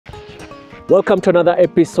Welcome to another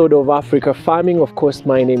episode of Africa Farming. Of course,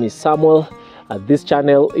 my name is Samuel. This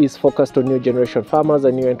channel is focused on new generation farmers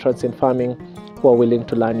and new entrants in farming who are willing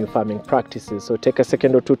to learn new farming practices. So take a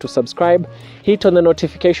second or two to subscribe, hit on the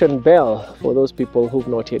notification bell for those people who've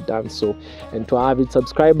not yet done so. And to our avid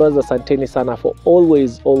subscribers, asanteni sana for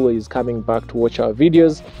always coming back to watch our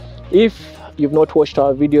videos. If you've not watched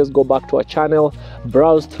our videos, go back to our channel,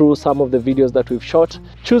 browse through some of the videos that we've shot,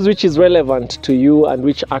 choose which is relevant to you and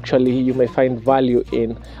which actually you may find value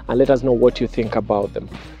in, and let us know what you think about them.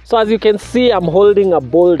 So as you can see, I'm holding a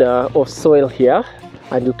boulder of soil here,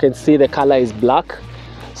 and you can see the color is black.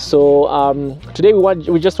 So today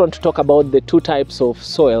we just want to talk about the two types of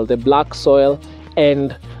soil, the black soil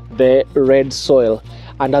and the red soil.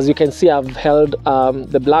 And as you can see, I've held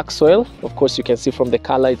the black soil. Of course, you can see from the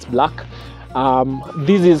color it's black.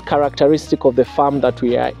 This is characteristic of the farm that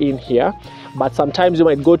we are in here, but sometimes you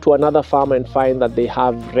might go to another farm and find that they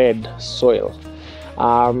have red soil.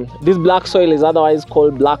 This black soil is otherwise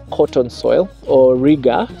called black cotton soil or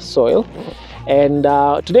rigger soil. And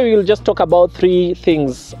today we will just talk about three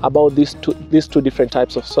things about these two different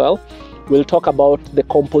types of soil. We'll talk about the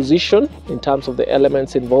composition in terms of the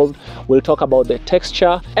elements involved. We'll talk about the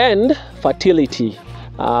texture and fertility,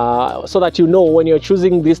 so that you know when you're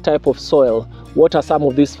choosing this type of soil, what are some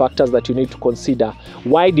of these factors that you need to consider.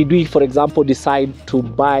 Why did we, for example, decide to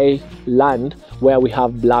buy land where we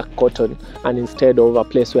have black cotton and instead of a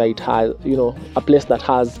place where it has, a place that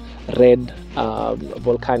has red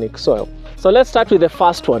volcanic soil? So let's start with the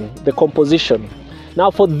first one, the composition. Now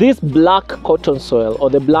for this black cotton soil or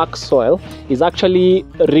the black soil is actually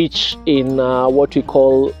rich in what we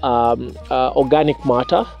call organic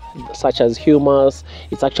matter, such as humus.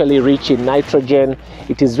 It's actually rich in nitrogen.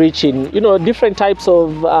 It is rich in different types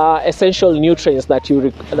of essential nutrients that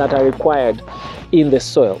are required in the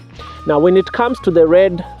soil. Now when it comes to the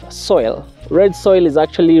red soil is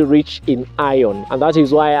actually rich in iron, and that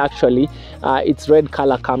is why actually its red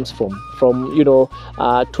color comes from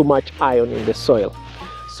too much iron in the soil.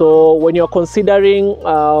 So when you're considering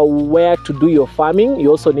where to do your farming, you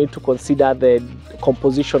also need to consider the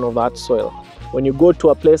composition of that soil. When you go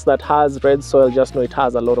to a place that has red soil, just know it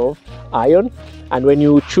has a lot of iron. And when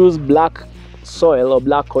you choose black soil or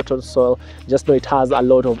black cotton soil, just know it has a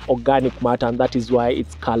lot of organic matter, and that is why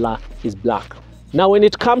its color is black. Now when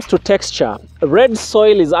it comes to texture, red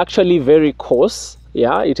soil is actually very coarse.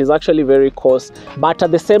 Yeah, it is actually very coarse, but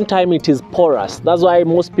at the same time it is porous. That's why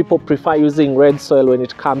most people prefer using red soil when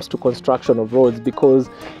it comes to construction of roads, because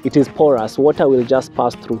it is porous. Water will just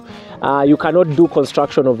pass through. You cannot do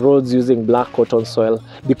construction of roads using black cotton soil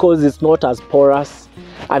because it's not as porous.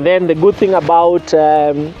 And then the good thing about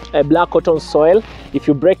a black cotton soil, if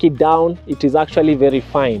you break it down, it is actually very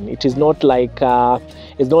fine. It is not like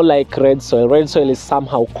red soil. Red soil is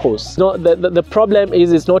somehow coarse. No, the problem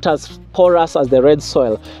is it's not as porous as the red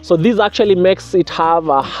soil. So this actually makes it have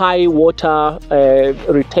a high water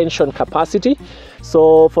retention capacity.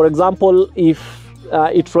 So for example, if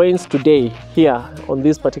it rains today here on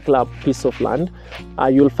this particular piece of land,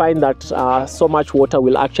 you'll find that so much water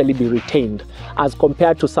will actually be retained as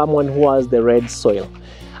compared to someone who has the red soil.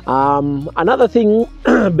 Another thing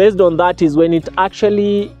based on that is when it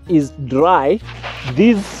actually is dry,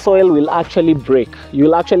 this soil will actually break.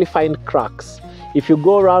 You'll actually find cracks. If you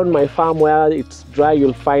go around my farm where it's dry,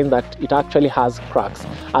 you'll find that it actually has cracks,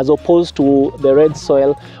 as opposed to the red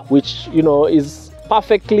soil, which is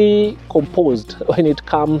perfectly composed when it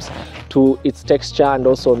comes to its texture and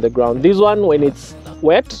also on the ground. This one, when it's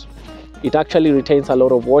wet, it actually retains a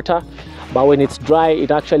lot of water, but when it's dry,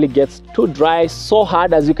 it actually gets too dry, so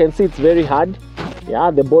hard. As you can see, it's very hard.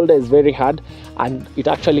 Yeah, the boulder is very hard, and it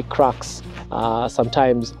actually cracks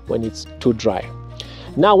sometimes when it's too dry.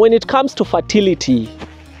 Now when it comes to fertility,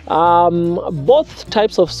 both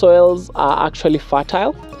types of soils are actually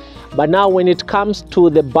fertile. But now when it comes to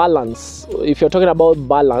the balance, if you're talking about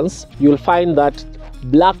balance, you'll find that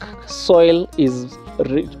black soil is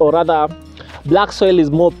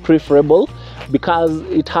more preferable because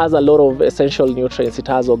it has a lot of essential nutrients. It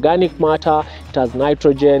has organic matter, it has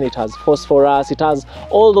nitrogen, it has phosphorus, it has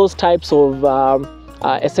all those types of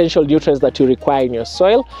essential nutrients that you require in your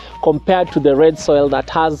soil, compared to the red soil that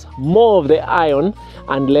has more of the iron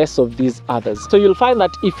and less of these others. So you'll find that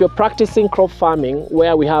if you're practicing crop farming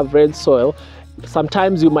where we have red soil,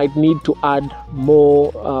 sometimes you might need to add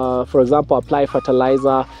more, for example, apply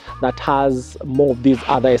fertilizer that has more of these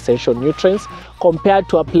other essential nutrients compared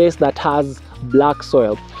to a place that has black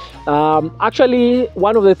soil. Actually,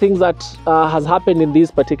 one of the things that has happened in this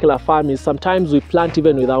particular farm is sometimes we plant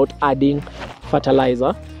even without adding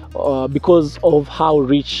fertilizer because of how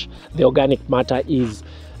rich the organic matter is.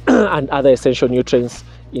 and other essential nutrients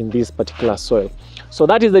in this particular soil. So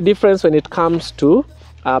that is the difference when it comes to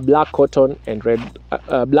black cotton and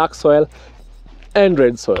black soil and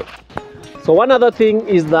red soil. So one other thing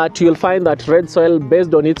is that you'll find that red soil,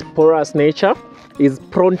 based on its porous nature, is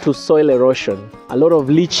prone to soil erosion. A lot of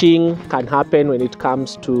leaching can happen when it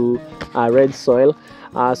comes to red soil.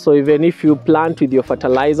 So even if you plant with your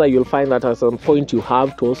fertilizer, you'll find that at some point you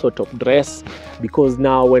have to also top dress, because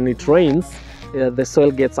now when it rains, the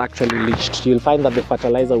soil gets actually leached. You'll find that the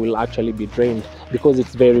fertilizer will actually be drained because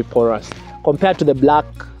it's very porous compared to the black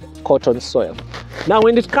cotton soil. Now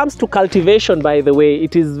when it comes to cultivation, by the way,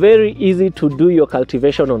 it is very easy to do your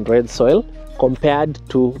cultivation on red soil compared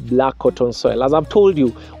to black cotton soil. As I've told you,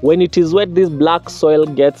 when it is wet, this black soil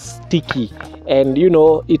gets sticky, and you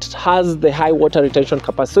know, it has the high water retention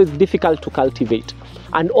capacity, so it's difficult to cultivate.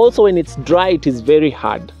 And also when it's dry, it is very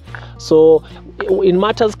hard. So in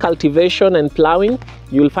matters cultivation and plowing,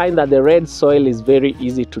 you'll find that the red soil is very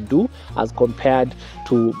easy to do as compared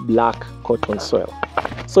to black cotton soil.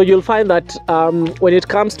 So you'll find that when it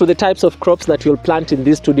comes to the types of crops that you'll plant in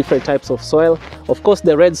these two different types of soil, of course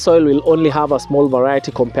the red soil will only have a small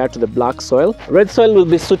variety compared to the black soil. Red soil will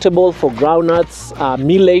be suitable for groundnuts,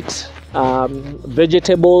 millet,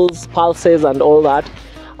 vegetables, pulses and all that.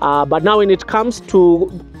 But now when it comes to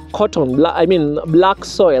cotton, black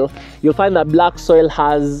soil, you'll find that black soil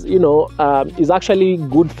has, is actually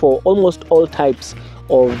good for almost all types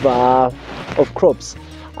of crops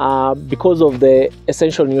because of the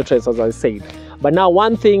essential nutrients, as I said. But now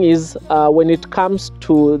one thing is when it comes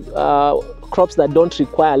to crops that don't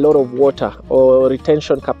require a lot of water or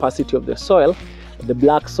retention capacity of the soil, the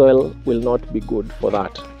black soil will not be good for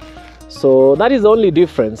that. So that is the only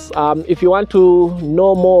difference. If you want to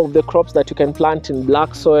know more of the crops that you can plant in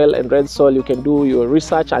black soil and red soil, you can do your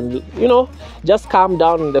research and, just come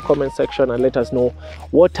down in the comment section and let us know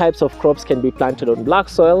what types of crops can be planted on black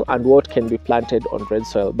soil and what can be planted on red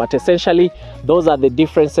soil. But essentially, those are the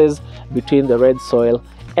differences between the red soil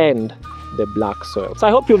and the black soil. So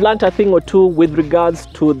I hope you've learned a thing or two with regards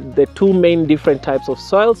to the two main different types of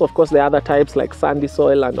soils. Of course, there are other types like sandy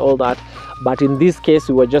soil and all that, but in this case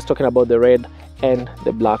we were just talking about the red and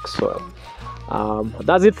the black soil.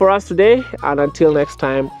 That's it for us today, and until next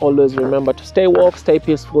time, always remember to stay woke, stay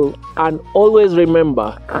peaceful, and always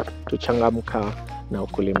remember to changamka na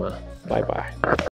ukulima. Bye bye.